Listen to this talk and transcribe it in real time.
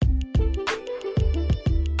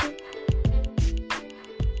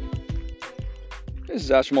This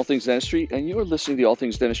is Ash from All Things Dentistry, and you're listening to the All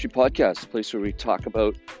Things Dentistry podcast, a place where we talk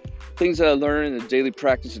about things that I learn in the daily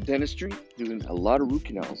practice of dentistry, doing a lot of root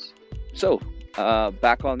canals. So,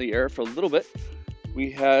 back on the air for a little bit. We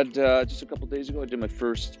had, just a couple days ago, I did my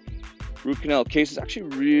first root canal case. It's actually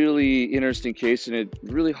a really interesting case, and it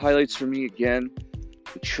really highlights for me, again,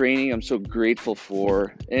 the training I'm so grateful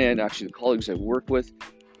for, and actually the colleagues I work with,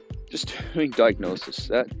 just doing diagnosis.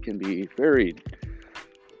 That can be very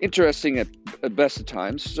interesting at best of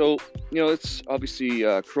times. So, it's obviously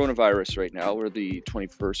coronavirus right now. We're the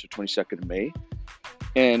 21st or 22nd of May.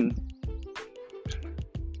 And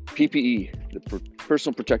PPE, the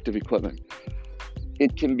personal protective equipment,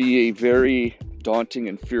 it can be a very daunting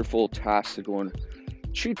and fearful task to go and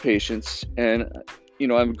treat patients. And,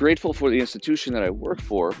 I'm grateful for the institution that I work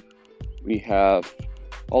for. We have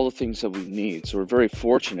all the things that we need. So we're very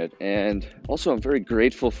fortunate. And also I'm very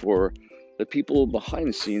grateful for the people behind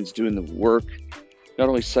the scenes doing the work, not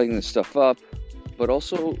only setting this stuff up, but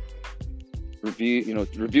also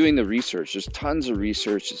reviewing the research. There's tons of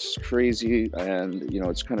research. It's crazy, and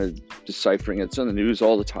it's kind of deciphering. It's on the news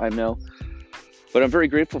all the time now. But I'm very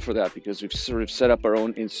grateful for that, because we've sort of set up our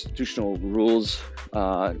own institutional rules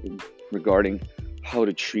regarding how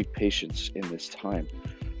to treat patients in this time.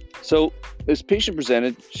 So this patient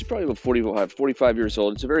presented. She's probably about 45 years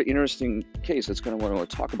old. It's a very interesting case. That's kind of what I want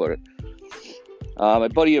to talk about it. My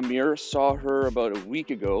buddy Amir saw her about a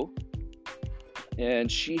week ago,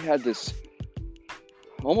 and she had this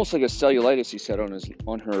almost like a cellulitis, he said,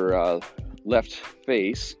 on her left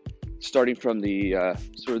face, starting from the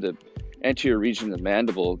sort of the anterior region of the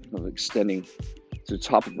mandible, extending to the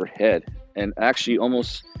top of her head, and actually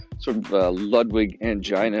almost sort of Ludwig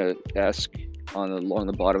angina-esque along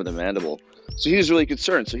the bottom of the mandible. So he was really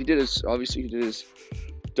concerned. So he did his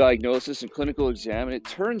diagnosis and clinical exam, and it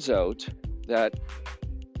turns out that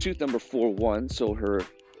tooth number 4-1, so her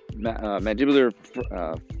mandibular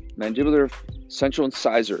central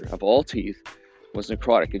incisor of all teeth, was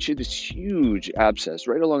necrotic, and she had this huge abscess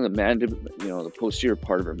right along the the posterior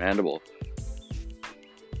part of her mandible.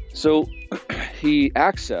 So he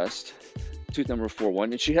accessed tooth number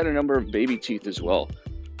 4-1, and she had a number of baby teeth as well.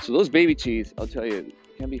 So those baby teeth, I'll tell you,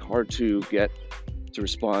 can be hard to get to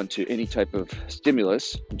respond to any type of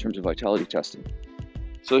stimulus in terms of vitality testing.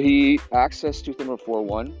 So he accessed tooth number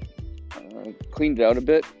 4-1, cleaned it out a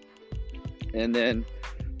bit, and then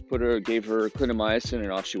gave her clindamycin,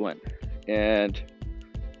 and off she went. And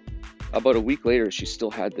about a week later, she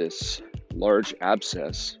still had this large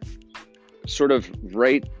abscess, sort of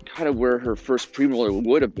right kind of where her first premolar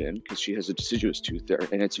would have been, because she has a deciduous tooth there.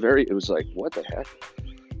 And it was like, what the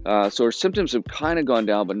heck? So her symptoms have kind of gone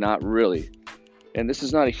down, but not really. And this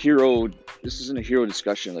isn't a hero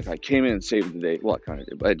discussion. Like, I came in and saved the day. Well, I kind of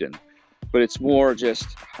did, but I didn't. But it's more just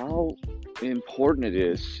how important it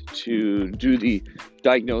is to do the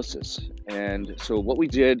diagnosis. And so what we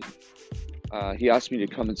did, he asked me to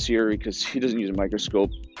come and see her because he doesn't use a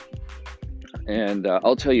microscope. And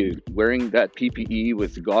I'll tell you, wearing that PPE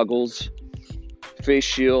with goggles, face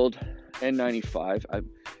shield, N95,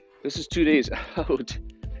 this is 2 days out.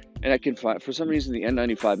 And I can find, for some reason, the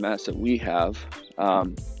N95 masks that we have,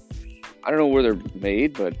 I don't know where they're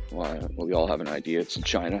made, but we all have an idea. It's in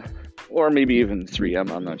China, or maybe even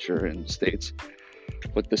 3M, I'm not sure, in the States.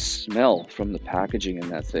 But the smell from the packaging in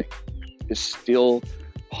that thing is still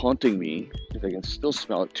haunting me, because I can still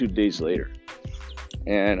smell it 2 days later.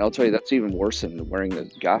 And I'll tell you, that's even worse than wearing the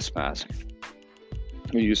gas mask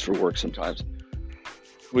we use for work sometimes.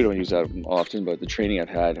 We don't use that often, but the training I've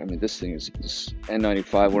had, this thing is this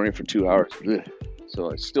N95, wearing it for 2 hours. Ugh.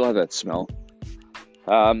 So I still have that smell.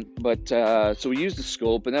 So we used the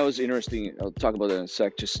scope, and that was interesting. I'll talk about that in a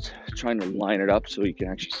sec, just trying to line it up so you can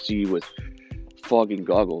actually see with fogging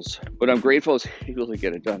goggles. But I'm grateful I was able to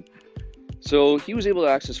get it done. So he was able to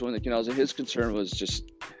access one of the canals, and his concern was just,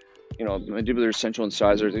 mandibular central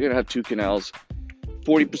incisor. They're going to have 2 canals.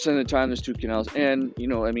 40% of the time there's 2 canals. And,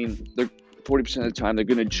 they're 40% of the time they're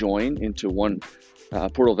going to join into one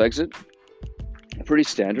portal of exit. Pretty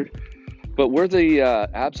standard. But where the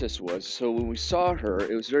abscess was, so when we saw her,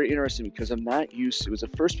 it was very interesting, because it was the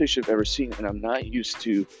first patient I've ever seen, and I'm not used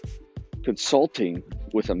to consulting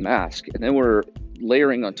with a mask. And then we're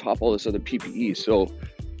layering on top all this other PPE. So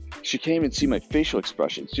she came and see my facial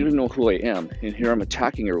expressions. She didn't know who I am. And here I'm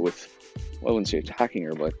attacking her with, well, I wouldn't say attacking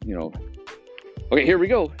her, but, okay, here we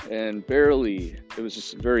go. And barely, it was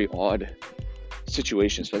just a very odd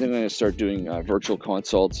situation. So I think I'm going to start doing virtual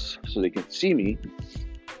consults so they can see me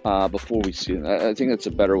before we see them. I think that's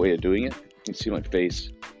a better way of doing it. You can see my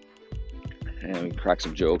face, and we crack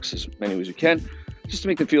some jokes, as many as we can, just to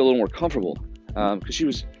make them feel a little more comfortable. Because she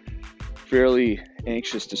was fairly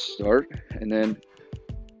anxious to start, and then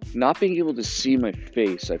not being able to see my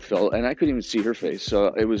face, I felt, and I couldn't even see her face.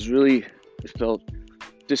 So it felt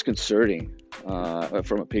disconcerting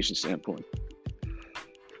from a patient standpoint.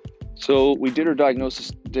 So we did our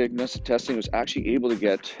diagnostic testing. Was actually able to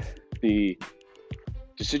get the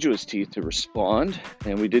deciduous teeth to respond,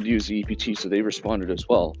 and we did use the EPT, so they responded as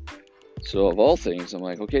well. So of all things, I'm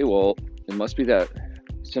like, okay, well, it must be that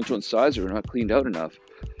central incisor not cleaned out enough.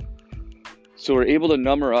 So we're able to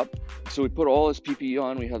numb her up. So we put all this PPE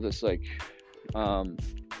on. We have this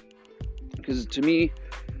because to me,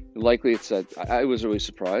 likely it's that I was really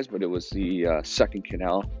surprised, but it was the second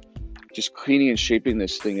canal. Just cleaning and shaping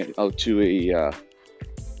this thing out to a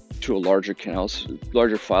larger canal,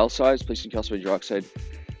 larger file size, placing calcium hydroxide,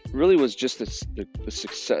 really was just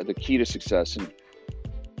the key to success. And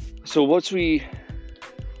so once we,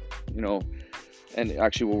 and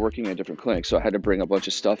actually we're working in a different clinic, so I had to bring a bunch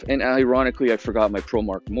of stuff. And ironically, I forgot my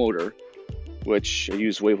ProMark motor, which I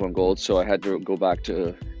use Wave 1 Gold, so I had to go back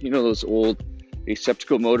to, those old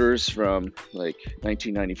Aseptico motors from like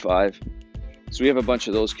 1995. So we have a bunch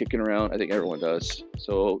of those kicking around. I think everyone does.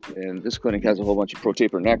 So, and this clinic has a whole bunch of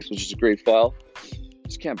ProTaper Next, which is a great file.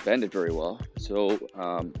 Just can't bend it very well. So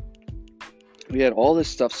we had all this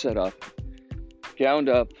stuff set up, gowned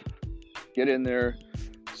up, get in there.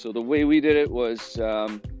 So the way we did it was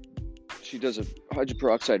she does a hydrogen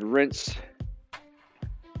peroxide rinse.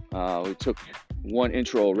 We took 1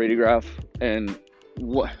 intraoral radiograph, and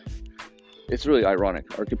it's really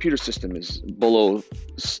ironic. Our computer system is below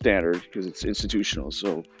standard because it's institutional,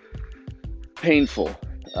 so painful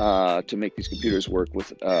to make these computers work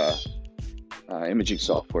with imaging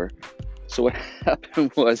software. So what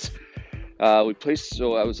happened was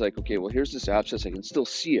so I was like, okay, well, here's this abscess. I can still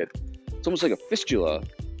see it. It's almost like a fistula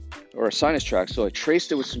or a sinus tract. So I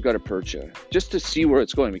traced it with some gutta percha just to see where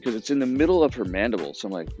it's going, because it's in the middle of her mandible. So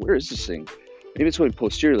I'm like, where is this thing? Maybe it's going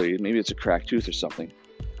posteriorly. Maybe it's a cracked tooth or something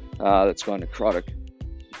that's gone necrotic.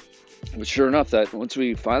 But sure enough, that once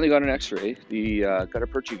we finally got an x-ray, the gutta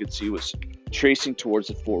percha you could see was tracing towards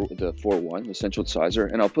the 4-1, the central incisor.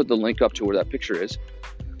 And I'll put the link up to where that picture is.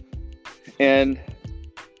 And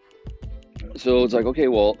so it's like, okay,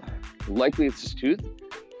 well, likely it's this tooth.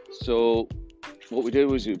 So what we did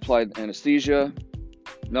was we applied anesthesia,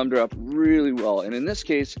 numbed her up really well. And in this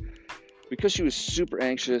case, because she was super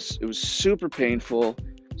anxious, it was super painful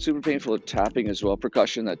tapping as well,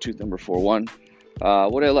 percussion, that tooth number 4-1.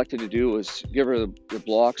 What I elected to do was give her the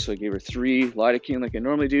block. So I gave her 3 lidocaine like I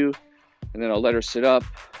normally do, and then I'll let her sit up,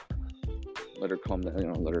 let her calm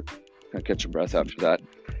down, let her kind of catch her breath after that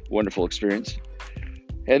wonderful experience.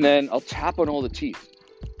 And then I'll tap on all the teeth.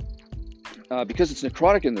 Because it's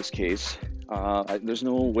necrotic in this case, there's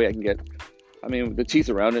no way I can get, the teeth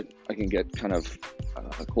around it, I can get kind of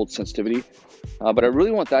a cold sensitivity. But I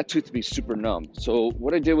really want that tooth to be super numb. So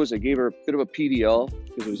what I did was I gave her a bit of a PDL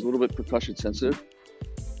because it was a little bit percussion sensitive.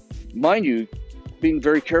 Mind you, being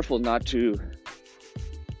very careful not to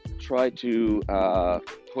try to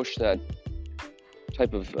push that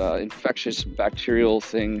type of infectious bacterial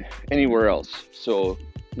thing anywhere else. So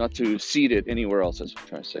not to seed it anywhere else, that's what I'm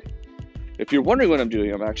trying to say. If you're wondering what I'm doing,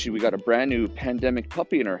 we got a brand new pandemic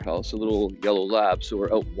puppy in our house, a little yellow lab. So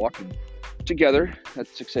we're out walking together at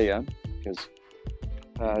 6 a.m. because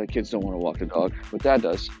the kids don't want to walk the dog, but Dad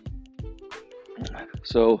does.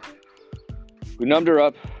 So we numbed her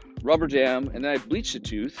up, rubber dam, and then I bleached the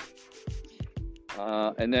tooth.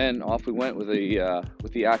 And then off we went with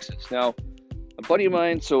the access. Now, a buddy of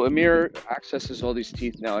mine, so Amir accesses all these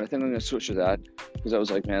teeth now, and I think I'm going to switch to that because I was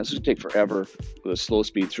like, man, this is going to take forever with a slow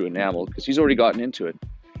speed through enamel because he's already gotten into it.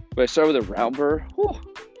 But I started with a round burr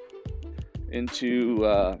into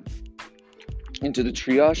the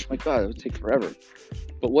triage. My God, it would take forever.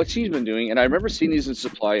 But what he's been doing, and I remember seeing these in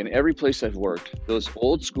supply in every place I've worked, those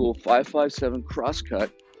old school 557 crosscut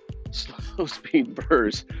slow speed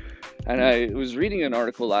burrs. And I was reading an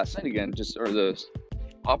article last night again, or the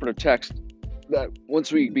operative text, that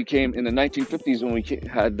once we became in the 1950s when we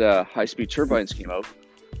had high-speed turbines came out,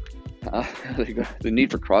 the need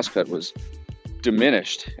for crosscut was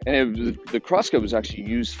diminished, and the crosscut was actually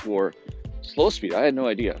used for slow speed. I had no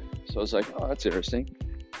idea, so I was like, oh, that's interesting.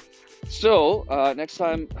 So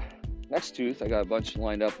next tooth, I got a bunch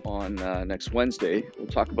lined up on next Wednesday. We'll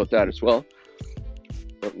talk about that as well.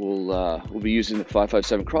 But we'll be using the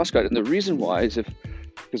 557 crosscut, and the reason why is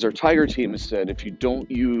because our Tiger team has said if you don't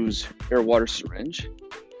use air water syringe,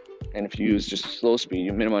 and if you use just a slow speed,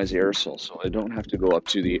 you minimize the aerosol, so I don't have to go up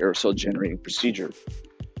to the aerosol generating procedure.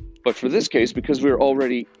 But for this case, because we're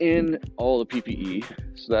already in all the PPE,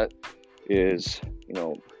 so that is,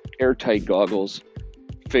 airtight goggles,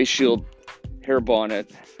 face shield hair bonnet,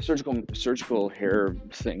 surgical hair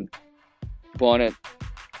thing, bonnet,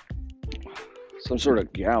 some sort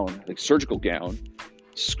of gown, like surgical gown,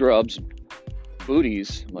 scrubs,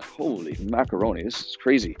 booties. I'm like, holy macaroni, this is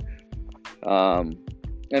crazy.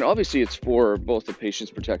 And obviously it's for both the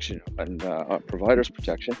patient's protection and provider's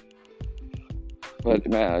protection. But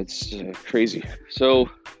man, it's crazy. So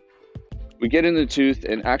we get in the tooth,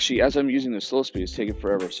 and actually as I'm using the slow speed, it's taking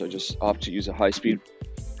forever. So I just opt to use a high speed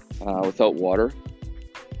without water.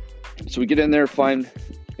 So we get in there, find,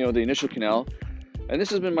 the initial canal. And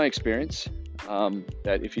this has been my experience,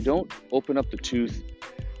 that if you don't open up the tooth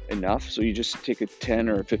enough, so you just take a 10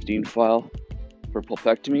 or a 15 file for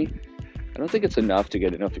pulpectomy, I don't think it's enough to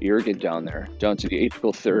get enough irrigant down there, down to the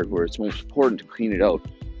apical third, where it's most important to clean it out.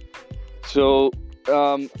 So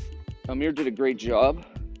Amir did a great job.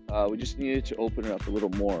 We just needed to open it up a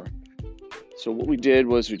little more. So what we did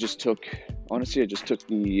was I just took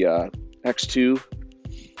the X2,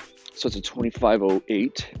 so it's a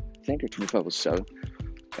 2508, I think, or 2507,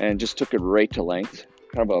 and just took it right to length,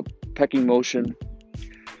 kind of a pecking motion,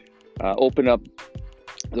 open up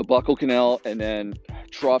the buccal canal, and then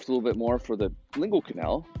troughed a little bit more for the lingual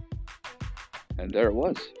canal, and there it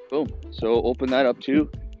was, boom. So open that up too,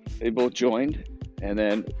 they both joined, and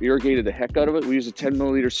then irrigated the heck out of it. We used a 10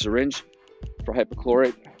 milliliter syringe for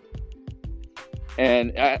hypochlorite,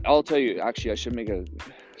 and I'll tell you, actually I should make a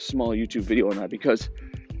small YouTube video on that, because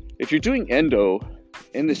if you're doing endo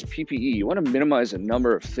in this PPE, you want to minimize the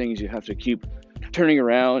number of things you have to keep turning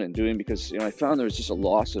around and doing, because I found there was just a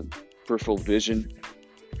loss of peripheral vision,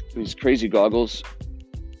 these crazy goggles.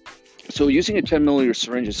 So using a 10 milliliter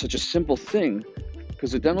syringe is such a simple thing,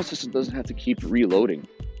 because the dental system doesn't have to keep reloading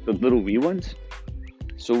the little wee ones.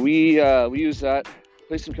 So we used that,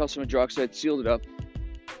 placed some calcium hydroxide, sealed it up,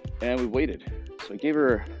 and we waited. So I gave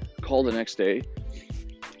her a call the next day,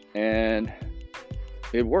 and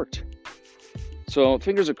it worked. So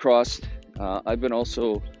fingers are crossed. I've been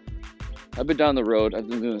down the road. I've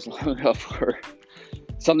been doing this long enough where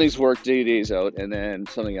something's worked days out, and then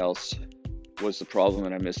something else was the problem,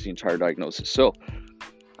 and I missed the entire diagnosis. So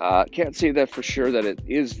can't say that for sure that it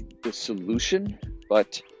is the solution,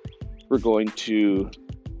 but we're going to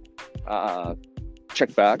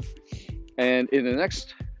check back, and in the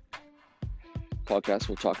next podcast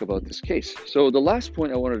we'll talk about this case. So the last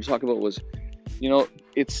point I wanted to talk about was,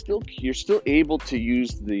 you're still able to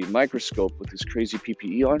use the microscope with this crazy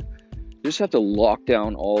PPE on. You just have to lock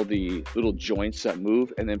down all the little joints that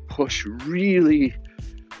move, and then push really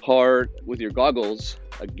hard with your goggles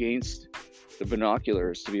against the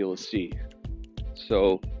binoculars to be able to see.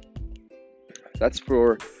 So that's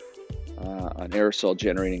for an aerosol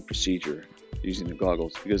generating procedure using the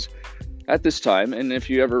goggles, because at this time, and if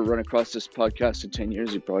you ever run across this podcast in 10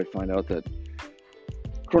 years, you probably find out that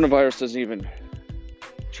coronavirus doesn't even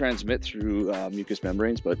transmit through mucous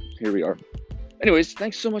membranes, but here we are. Anyways,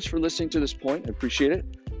 thanks so much for listening to this point. I appreciate it.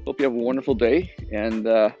 Hope you have a wonderful day, and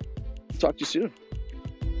talk to you soon.